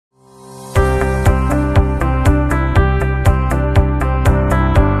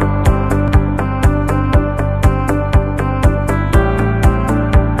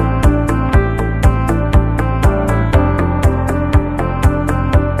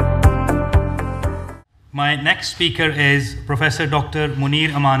My next speaker is Professor Dr. Muneer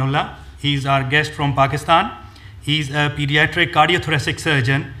Amanullah. He's our guest from Pakistan. He's a pediatric cardiothoracic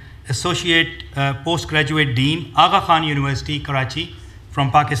surgeon, Associate Postgraduate Dean, Aga Khan University, Karachi,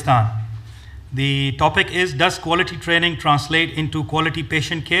 from Pakistan. The topic is, does quality training translate into quality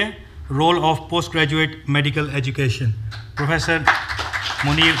patient care? Role of postgraduate medical education. Professor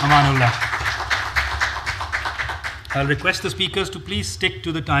Muneer Amanullah. I'll request the speakers to please stick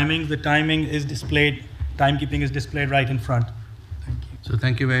to the timing. The timing is displayed, timekeeping is displayed right in front. Thank you. So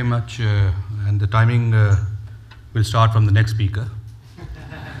thank you very much, and the timing will start from the next speaker.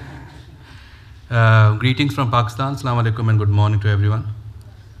 Greetings from Pakistan, Assalamu alaikum and good morning to everyone.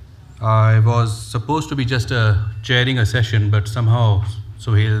 I was supposed to be just chairing a session, but somehow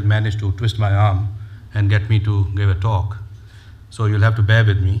Sohail managed to twist my arm and get me to give a talk. So you'll have to bear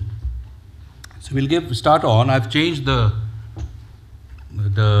with me. So we'll start on. I've changed the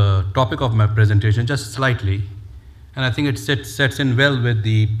topic of my presentation just slightly, and I think it sets in well with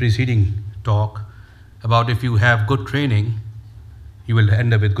the preceding talk about if you have good training, you will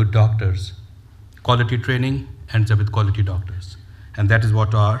end up with good doctors. Quality training ends up with quality doctors, and that is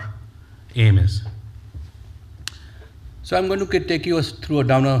what our aim is. So I'm going to take you through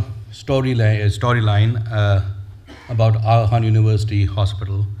down a storyline about Aga Khan University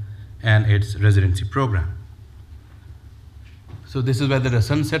Hospital and its residency program. So this is whether a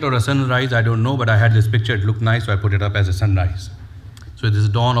sunset or a sunrise, I don't know, but I had this picture, it looked nice, so I put it up as a sunrise. So this is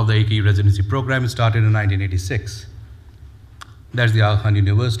dawn of the AKE residency program. It started in 1986. That's the Aga Khan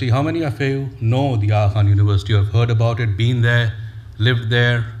University. How many of you know the Aga Khan University, or have heard about it, been there, lived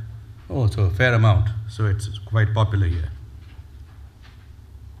there? Oh, so a fair amount. So it's quite popular here.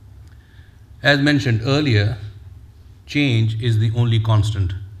 As mentioned earlier, change is the only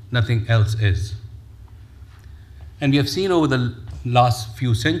constant. Nothing else is. And we have seen over the last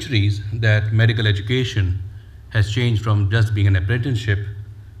few centuries that medical education has changed from just being an apprenticeship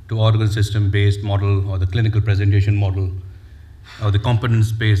to organ system based model, or the clinical presentation model, or the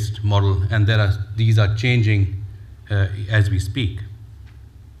competence based model, and these are changing as we speak.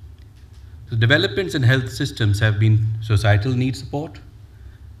 So developments in health systems have been societal need support.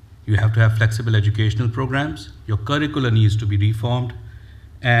 You have to have flexible educational programs. Your curricula needs to be reformed,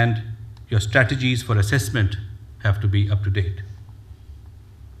 and your strategies for assessment have to be up to date.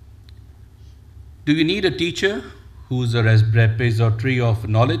 Do you need a teacher who's a repository of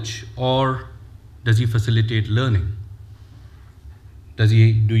knowledge, or does he facilitate learning? Do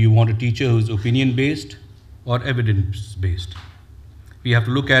you want a teacher who's opinion-based or evidence-based? We have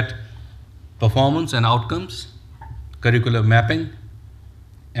to look at performance and outcomes, curricular mapping,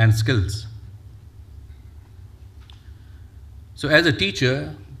 and skills. So as a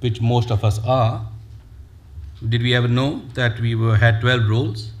teacher, which most of us are, did we ever know that we had 12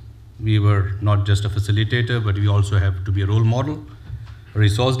 roles? We were not just a facilitator, but we also have to be a role model, a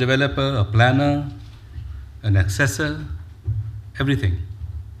resource developer, a planner, an assessor, everything.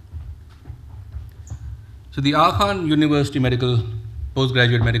 So the Aga Khan University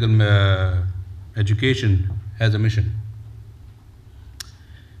Postgraduate Medical Education has a mission.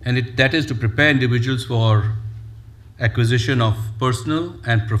 And that is to prepare individuals for acquisition of personal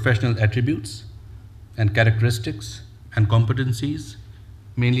and professional attributes and characteristics and competencies,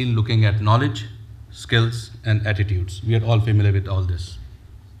 mainly looking at knowledge, skills, and attitudes. We are all familiar with all this.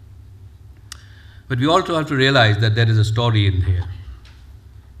 But we also have to realize that there is a story in here.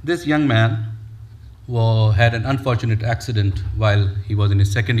 This young man had an unfortunate accident while he was in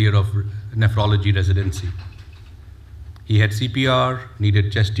his second year of nephrology residency. He had CPR,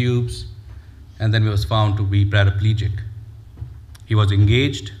 needed chest tubes, and then he was found to be paraplegic. He was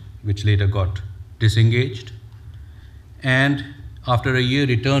engaged, which later got disengaged, and after a year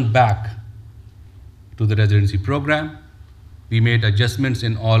returned back to the residency program. We made adjustments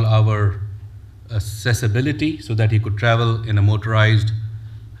in all our accessibility so that he could travel in a motorized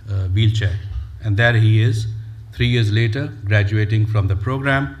wheelchair. And there he is, 3 years later, graduating from the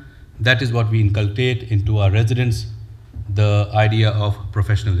program. That is what we inculcate into our residents, the idea of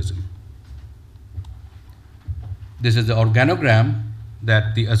professionalism. This is the organogram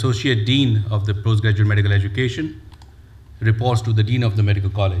that the Associate Dean of the Postgraduate Medical Education reports to the Dean of the Medical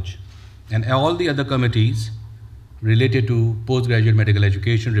College. And all the other committees related to postgraduate medical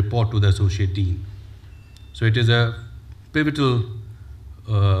education report to the Associate Dean. So it is a pivotal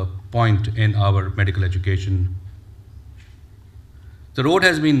point in our medical education. The road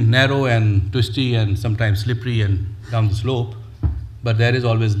has been narrow and twisty and sometimes slippery and down the slope, but there is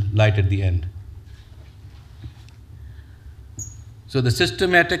always light at the end. So the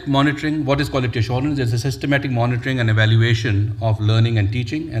systematic monitoring, what is quality assurance? Is a systematic monitoring and evaluation of learning and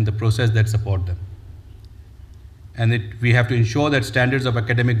teaching and the process that support them. And we have to ensure that standards of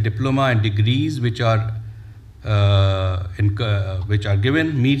academic diploma and degrees which are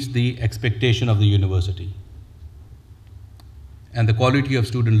given meets the expectation of the university. And the quality of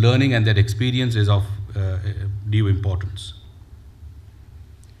student learning and their experience is of due importance.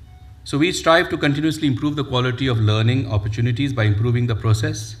 So we strive to continuously improve the quality of learning opportunities by improving the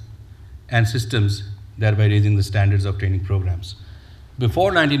process and systems, thereby raising the standards of training programs. Before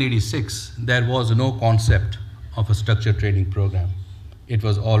 1986, there was no concept of a structured training program. It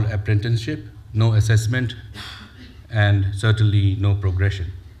was all apprenticeship, no assessment, and certainly no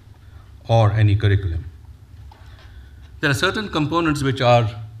progression or any curriculum. There are certain components which are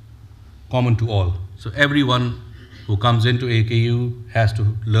common to all. So everyone who comes into AKU has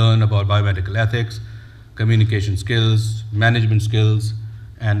to learn about biomedical ethics, communication skills, management skills,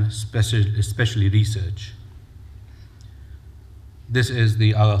 and especially research. This is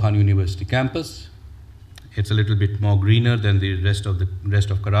the Aga Khan University campus. It's a little bit more greener than the rest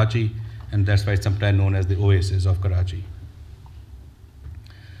of Karachi, and that's why it's sometimes known as the oasis of Karachi.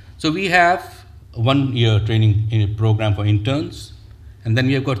 So we have a 1-year training program for interns, and then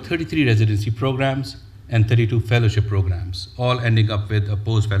we have got 33 residency programs and 32 fellowship programs, all ending up with a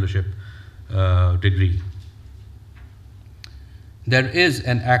post-fellowship degree. There is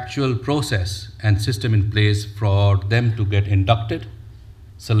an actual process and system in place for them to get inducted,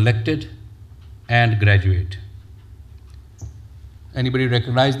 selected, and graduate. Anybody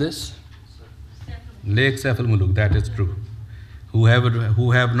recognize this? Lake Saif al-Muluk, that is true. Who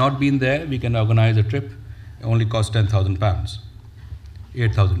have not been there, we can organize a trip. It only costs £10,000,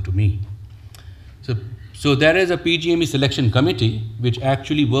 8,000 to me. So there is a PGME selection committee which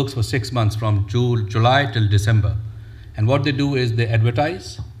actually works for 6 months from July till December. And what they do is they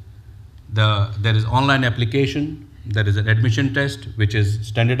advertise. There is online application, there is an admission test which is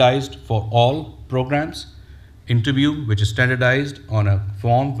standardized for all programs, interview which is standardized on a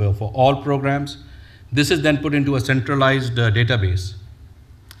form for all programs. This is then put into a centralized database.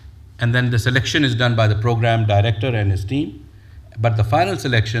 And then the selection is done by the program director and his team. But the final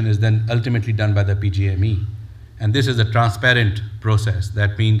selection is then ultimately done by the PGME. And this is a transparent process.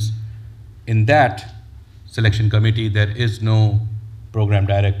 That means in that selection committee, there is no program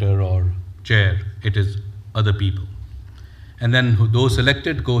director or chair. It is other people. And then those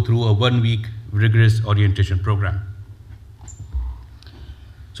selected go through a 1-week rigorous orientation program.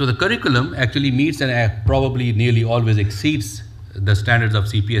 So the curriculum actually meets and probably nearly always exceeds the standards of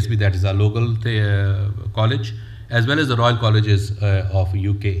CPSB, that is our local college, as well as the Royal Colleges of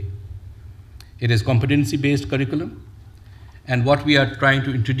UK. It is competency-based curriculum, and what we are trying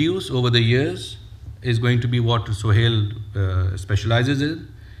to introduce over the years is going to be what Sohail specializes in,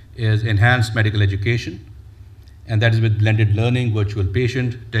 is enhanced medical education, and that is with blended learning, virtual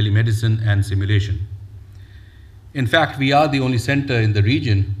patient, telemedicine, and simulation. In fact, we are the only center in the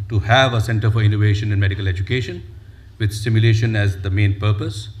region to have a center for innovation in medical education with simulation as the main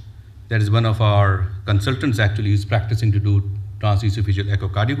purpose. That is one of our consultants actually is practicing to do transesophageal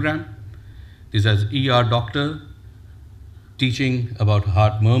echocardiogram. This is ER doctor teaching about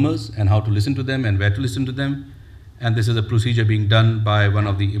heart murmurs and how to listen to them and where to listen to them. And this is a procedure being done by one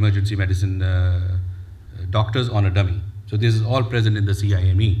of the emergency medicine doctors on a dummy. So this is all present in the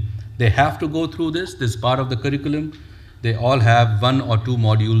CIME. They have to go through this part of the curriculum. They all have 1 or 2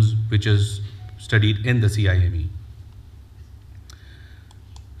 modules which is studied in the CIME.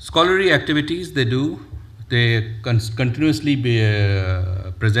 Scholarly activities they do, they continuously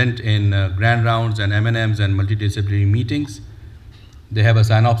present in grand rounds and M&Ms and multidisciplinary meetings. They have a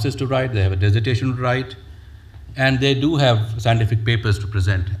synopsis to write, they have a dissertation to write, and they do have scientific papers to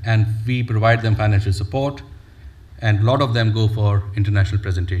present, and we provide them financial support, and a lot of them go for international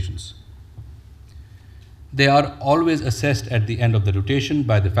presentations. They are always assessed at the end of the rotation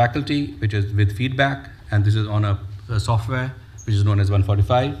by the faculty, which is with feedback, and this is on a software which is known as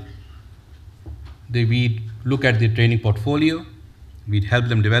 145. We look at the training portfolio, we help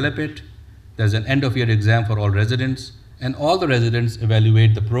them develop it. There's an end of year exam for all residents, and all the residents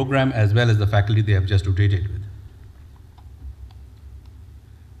evaluate the program as well as the faculty they have just rotated with.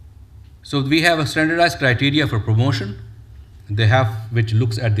 So we have a standardized criteria for promotion. They have, which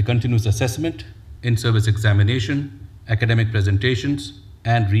looks at the continuous assessment, in-service examination, academic presentations,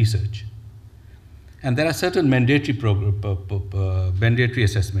 and research. And there are certain mandatory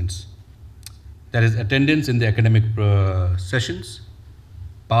assessments. That is attendance in the academic sessions,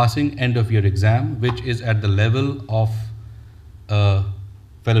 passing end-of-year exam, which is at the level of a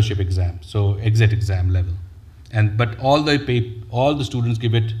fellowship exam, so exit exam level. But all the students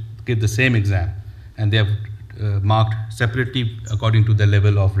give the same exam, and they have marked separately according to the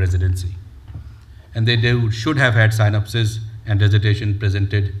level of residency. and they should have had synopsis and dissertation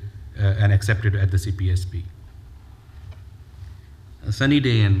presented and accepted at the CPSP. A sunny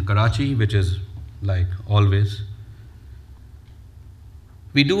day in Karachi, which is like always.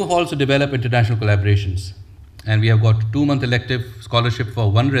 We do also develop international collaborations, and we have got 2-month elective scholarship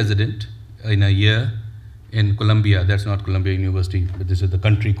for one resident in a year in Colombia. That's not Columbia University, but this is the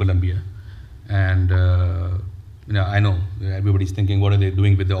country Colombia. And I know everybody's thinking, what are they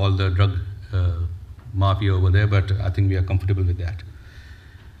doing with all the drug mafia over there, but I think we are comfortable with that.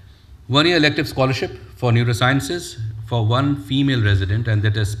 1-year elective scholarship for neurosciences for one female resident, and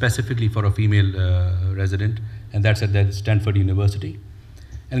that is specifically for a female resident, and that's at the Stanford University.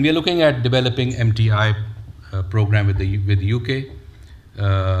 And we are looking at developing MTI program with the UK.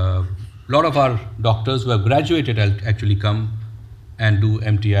 A lot of our doctors who have graduated actually come and do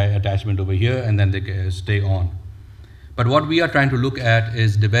MTI attachment over here, and then they stay on. But what we are trying to look at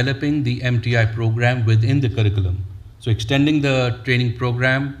is developing the MTI program within the curriculum. So extending the training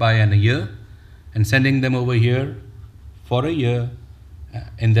program by a year and sending them over here for a year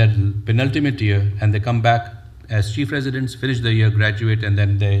in their penultimate year, and they come back as chief residents, finish the year, graduate, and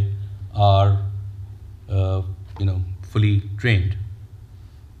then they are fully trained.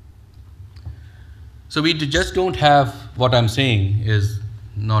 So we just don't have, what I'm saying is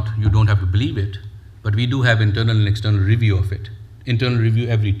not, you don't have to believe it, but we do have internal and external review of it. Internal review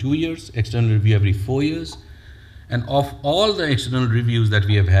every 2 years, external review every 4 years. And of all the external reviews that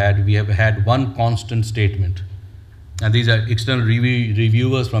we have had one constant statement. And these are external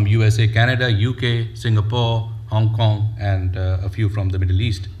reviewers from USA, Canada, UK, Singapore, Hong Kong, and a few from the Middle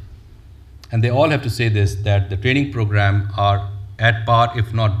East. And they all have to say this, that the training program are at par,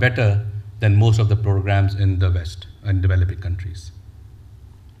 if not better, than most of the programs in the West and developing countries.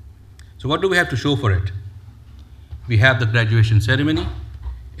 So what do we have to show for it? We have the graduation ceremony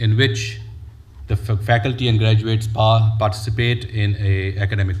in which the faculty and graduates participate in an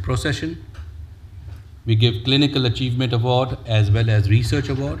academic procession. We give clinical achievement award as well as research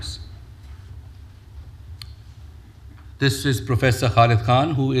awards. This is Professor Khalid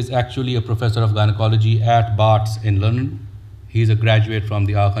Khan, who is actually a professor of gynecology at Barts in London. He is a graduate from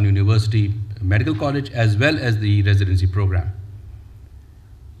the Aga Khan University Medical College as well as the residency program.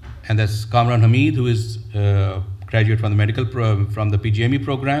 And that's Kamran Hamid, who is graduate from the from the PGME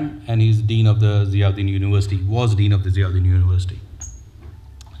program, and he's dean of the Ziauddin University, was dean of the Ziauddin University.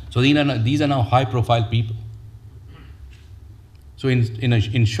 So these are now high-profile people. So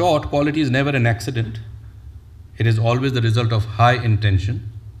in short, quality is never an accident. It is always the result of high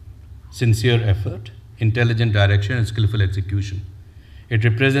intention, sincere effort, intelligent direction, and skillful execution. It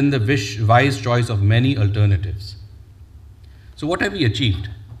represents the wise choice of many alternatives. So what have we achieved?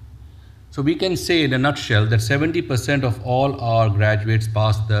 So we can say in a nutshell that 70% of all our graduates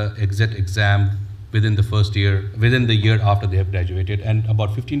pass the exit exam within the first year, within the year after they have graduated, and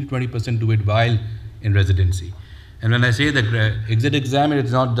about 15 to 20% do it while in residency. And when I say the exit exam,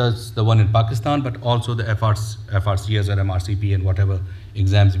 it's not just the one in Pakistan, but also the FRCS or MRCP and whatever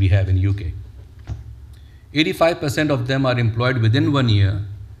exams we have in UK. 85% of them are employed within 1 year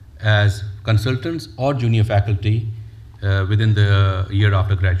as consultants or junior faculty within the year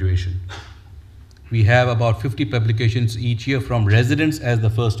after graduation. We have about 50 publications each year from residents as the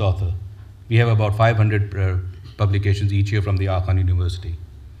first author. We have about 500 publications each year from the Aga Khan University.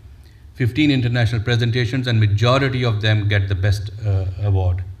 15 international presentations, and majority of them get the best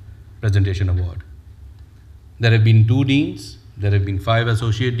presentation award. There have been 2 deans, there have been 5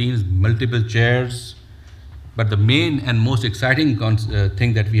 associate deans, multiple chairs, but the main and most exciting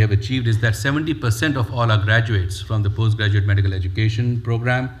thing that we have achieved is that 70% of all our graduates from the postgraduate medical education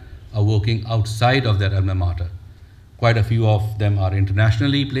program are working outside of their alma mater. Quite a few of them are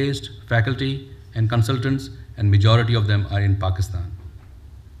internationally placed faculty and consultants, and majority of them are in Pakistan.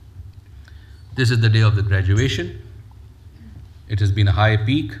 This is the day of the graduation. It has been a high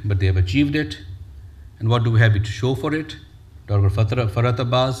peak, but they have achieved it. And what do we have to show for it? Dr. Farhat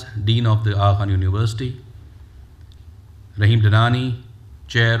Abbas, Dean of the Aga Khan University. Rahim Danani,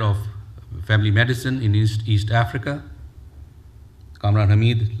 Chair of Family Medicine in East Africa. Kamran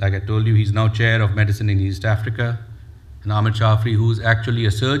Hamid, like I told you, he's now Chair of Medicine in East Africa. And Ahmed Shafri, who's actually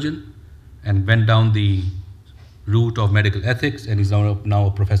a surgeon and went down the route of medical ethics, and he's now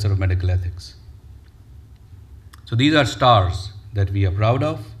a professor of medical ethics. So these are stars that we are proud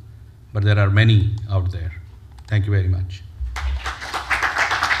of, but there are many out there. Thank you very much.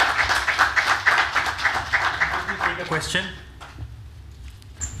 Take a question,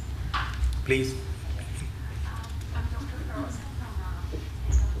 please. I'm Dr. Prof from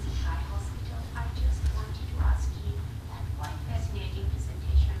Hospital. I just wanted to ask you that quite fascinating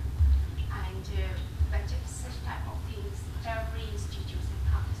presentation, and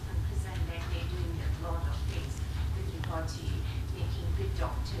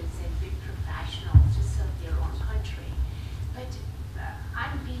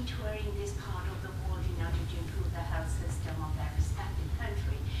this part of the world in order to improve the health system of that respective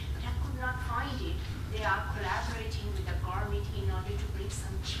country. But I could not find it. They are collaborating with the government in order to bring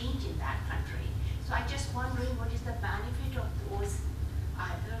some change in that country. So I just wondering what is the benefit of those,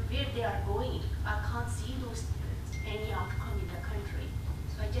 where they are going. I can't see those any outcome in the country.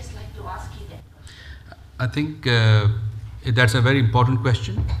 So I just like to ask you that question. I think that's a very important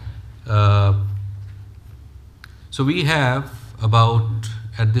question. So we have about,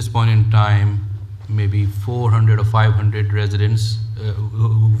 at this point in time, maybe 400 or 500 residents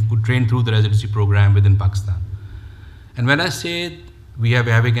who train through the residency program within Pakistan. And when I say we are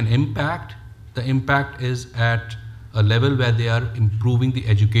having an impact, the impact is at a level where they are improving the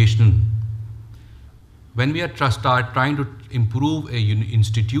education. When we are trying to improve a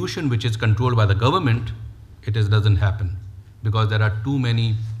institution which is controlled by the government, it doesn't happen because there are too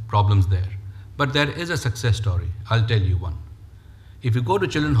many problems there. But there is a success story. I'll tell you one. If you go to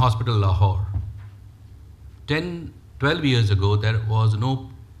Children's Hospital Lahore, 10, 12 years ago, there was no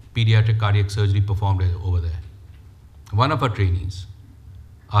pediatric cardiac surgery performed over there. One of our trainees,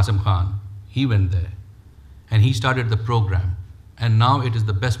 Asim Khan, he went there and he started the program, and now it is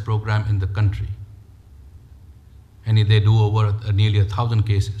the best program in the country. And they do over nearly 1,000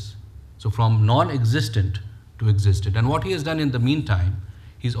 cases. So from non-existent to existent. And what he has done in the meantime,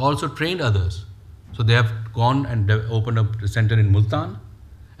 he's also trained others. So they have gone and opened up a center in Multan,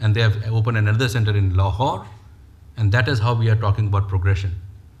 and they have opened another center in Lahore, and that is how we are talking about progression.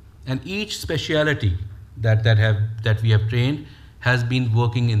 And each speciality that we have trained has been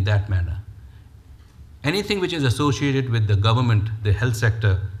working in that manner. Anything which is associated with the government, the health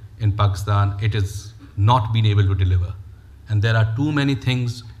sector in Pakistan, it is not been able to deliver. And there are too many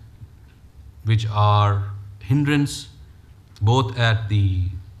things which are hindrance, both at the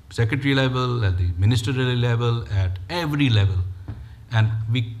secretary level, at the ministerial level, at every level. And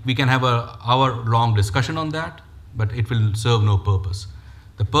we can have an hour-long discussion on that, but it will serve no purpose.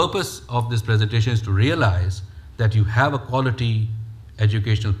 The purpose of this presentation is to realize that you have a quality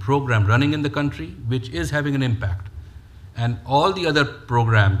educational program running in the country which is having an impact. And all the other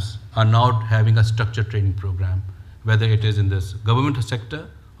programs are now having a structured training program, whether it is in this government sector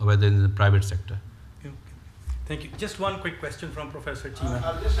or whether in the private sector. Okay. Thank you. Just one quick question from Professor Chima.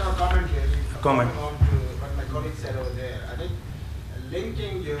 I'll just have a comment here. Comment. On to what my colleague said over there. I think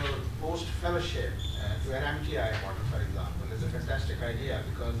linking your post-fellowship to an MTI model, for example, is a fantastic idea,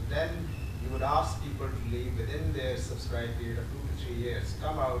 because then you would ask people to leave within their subscribed period of 2 to 3 years,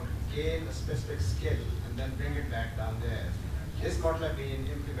 come out, gain a specific skill, and then bring it back down there. This model has been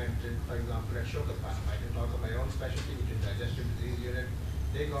implemented, for example, at Shokapan. I can talk of my own specialty, which is digestive disease unit.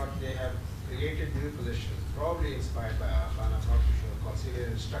 They have created new positions, probably inspired by AFAN, I'm not too sure, called senior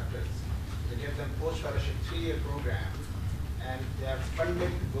instructors. They give them post-fellowship 3-year program, and they are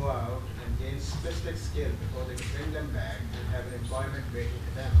funded to go out and gain specific skill before they can bring them back and have an employment waiting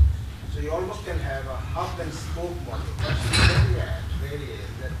for them. So you almost can have a hub and spoke model. What you're looking at really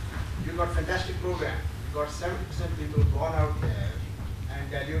is that you've got fantastic program. You've got 70% people born out there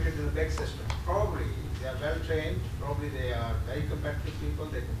and diluted in the big system. Probably they are well trained, probably they are very competitive people,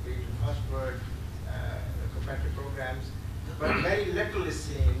 they compete in first word competitive programs, but very little is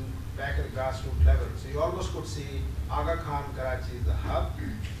seen back at the grassroots level. So you almost could see Aga Khan Karachi is the hub,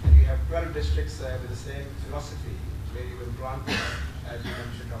 and you have 12 districts with the same philosophy, where you will grant, as you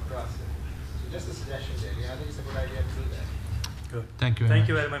mentioned, Dr. Asim. So just a suggestion there. I think it's a good idea to do that. Good. Thank you. Thank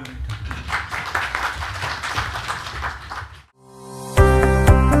you very much.